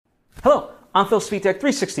Hello, I'm Phil Svitek,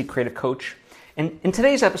 360 Creative Coach, and in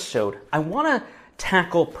today's episode, I want to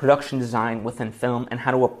tackle production design within film and how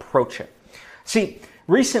to approach it. See,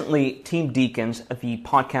 recently, Team Deakins, the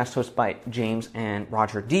podcast hosted by James and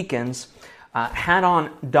Roger Deakins, had on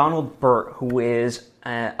Donald Burt, who is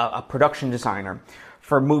a production designer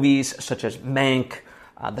for movies such as Mank,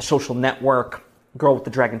 The Social Network, Girl with the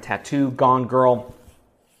Dragon Tattoo, Gone Girl,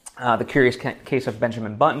 The Curious Case of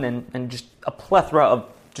Benjamin Button, and just a plethora of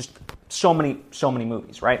just so many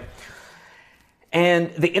movies, right?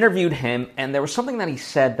 And they interviewed him, and there was something that he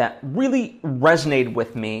said that really resonated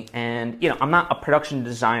with me. And, I'm not a production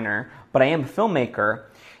designer, but I am a filmmaker.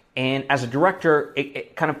 And as a director,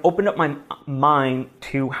 it kind of opened up my mind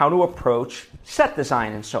to how to approach set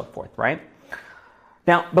design and so forth, right?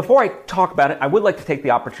 Now, before I talk about it, I would like to take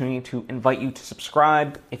the opportunity to invite you to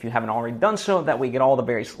subscribe if you haven't already done so. That way you get all the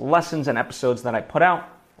various lessons and episodes that I put out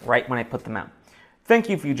right when I put them out. Thank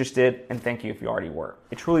you if you just did, and thank you if you already were.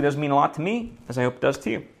 It truly does mean a lot to me, as I hope it does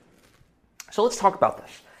to you. So let's talk about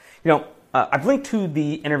this. I've linked to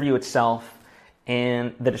the interview itself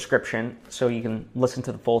in the description, so you can listen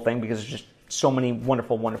to the full thing because there's just so many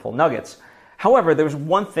wonderful, wonderful nuggets. However, there was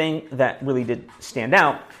one thing that really did stand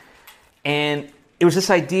out, and it was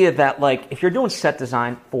this idea that, if you're doing set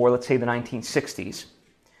design for, let's say, the 1960s,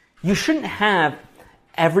 you shouldn't have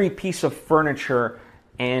every piece of furniture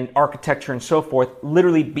and architecture and so forth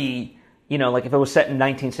literally be, like if it was set in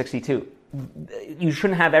 1962. You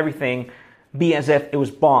shouldn't have everything be as if it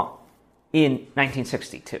was bought in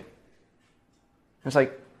 1962. It's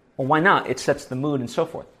like, well, why not? It sets the mood and so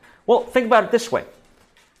forth. Well, think about it this way.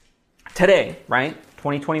 Today, right,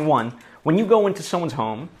 2021, when you go into someone's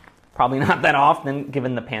home, probably not that often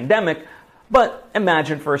given the pandemic, but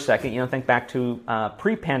imagine for a second, think back to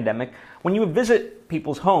pre-pandemic, when you would visit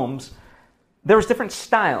people's homes, there was different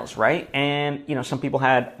styles, right? And, some people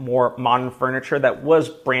had more modern furniture that was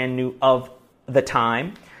brand new of the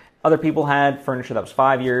time. Other people had furniture that was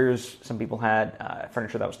 5 years. Some people had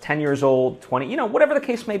furniture that was 10 years old, 20, whatever the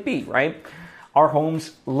case may be, right? Our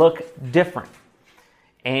homes look different.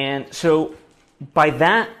 And so by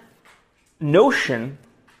that notion,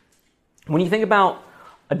 when you think about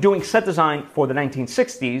doing set design for the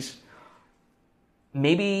 1960s,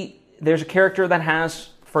 maybe there's a character that has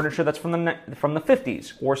furniture that's from the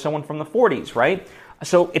 50s or someone from the 40s, right?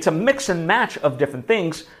 So it's a mix and match of different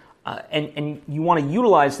things, and you want to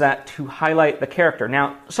utilize that to highlight the character.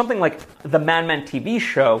 Now, something like the Mad Men TV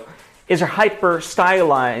show is a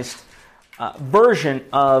hyper-stylized version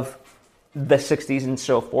of the 60s and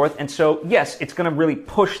so forth, and so, yes, it's going to really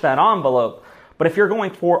push that envelope, but if you're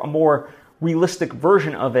going for a more realistic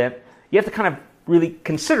version of it, you have to kind of really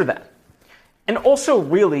consider that. And also,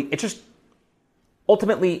 really, it just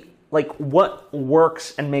ultimately, what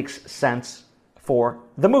works and makes sense for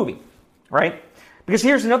the movie, right? Because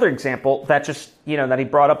here's another example that just, that he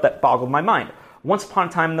brought up that boggled my mind. Once Upon a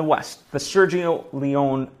Time in the West, the Sergio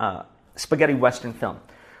Leone spaghetti western film.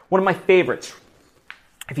 One of my favorites.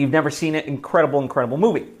 If you've never seen it, incredible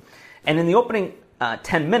movie. And in the opening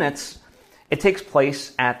 10 minutes, it takes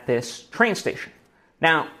place at this train station.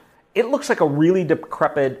 Now, it looks like a really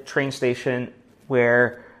decrepit train station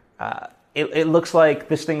where it looks like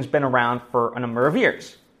this thing's been around for a number of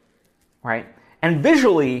years, right? And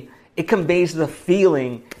visually, it conveys the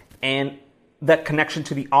feeling and that connection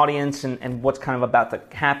to the audience and what's kind of about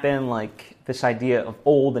to happen, like this idea of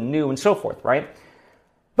old and new and so forth, right?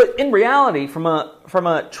 But in reality, from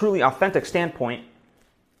a truly authentic standpoint,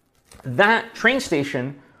 that train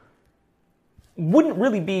station wouldn't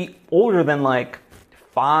really be older than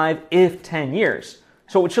 5, if 10 years.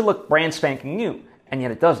 So it should look brand spanking new, and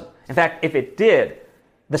yet it doesn't. In fact, if it did,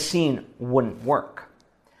 the scene wouldn't work.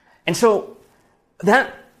 And so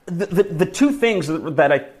that the two things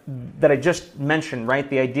that I just mentioned, right?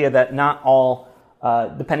 The idea that not all,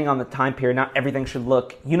 depending on the time period, not everything should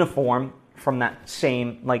look uniform from that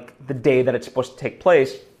same, the day that it's supposed to take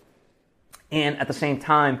place, and at the same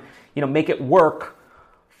time, make it work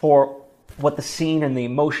for what the scene and the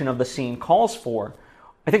emotion of the scene calls for,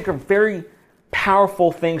 I think are very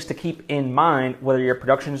powerful things to keep in mind, whether you're a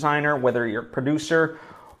production designer, whether you're a producer,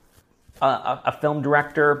 a film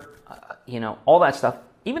director, all that stuff.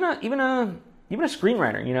 Even a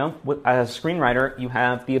screenwriter. As a screenwriter, you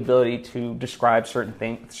have the ability to describe certain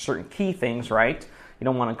key things, right? You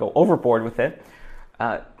don't want to go overboard with it,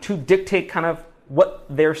 to dictate kind of what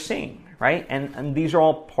they're seeing, right? And these are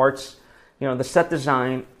all parts. The set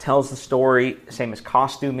design tells the story, same as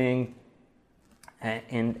costuming,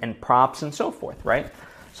 and props and so forth, right?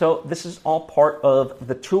 So this is all part of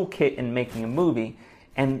the toolkit in making a movie,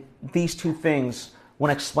 and these two things,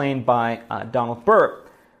 when explained by Donald Burt,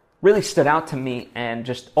 really stood out to me and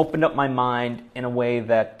just opened up my mind in a way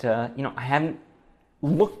that I haven't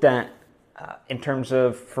looked at in terms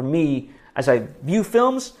of, for me, as I view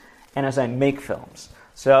films and as I make films.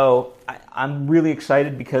 So I'm really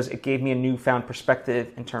excited because it gave me a newfound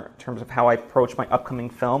perspective in terms of how I approach my upcoming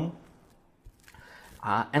film,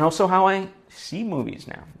 and also how I see movies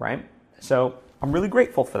now, right? So I'm really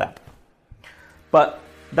grateful for that. But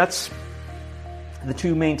that's the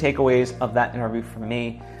two main takeaways of that interview for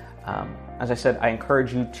me. As I said, I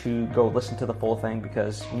encourage you to go listen to the full thing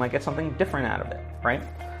because you might get something different out of it, right?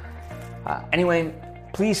 Anyway,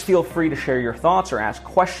 please feel free to share your thoughts or ask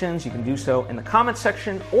questions. You can do so in the comments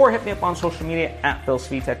section or hit me up on social media at Phil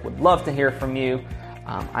Svitek. Would love to hear from you.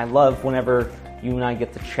 I love whenever you and I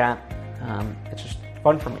get to chat. It's just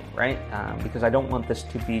fun for me, right? Because I don't want this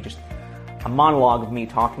to be just a monologue of me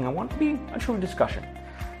talking. I want it to be a true discussion.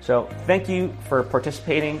 So thank you for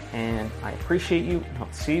participating, and I appreciate you, and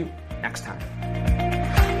hope to see you next time.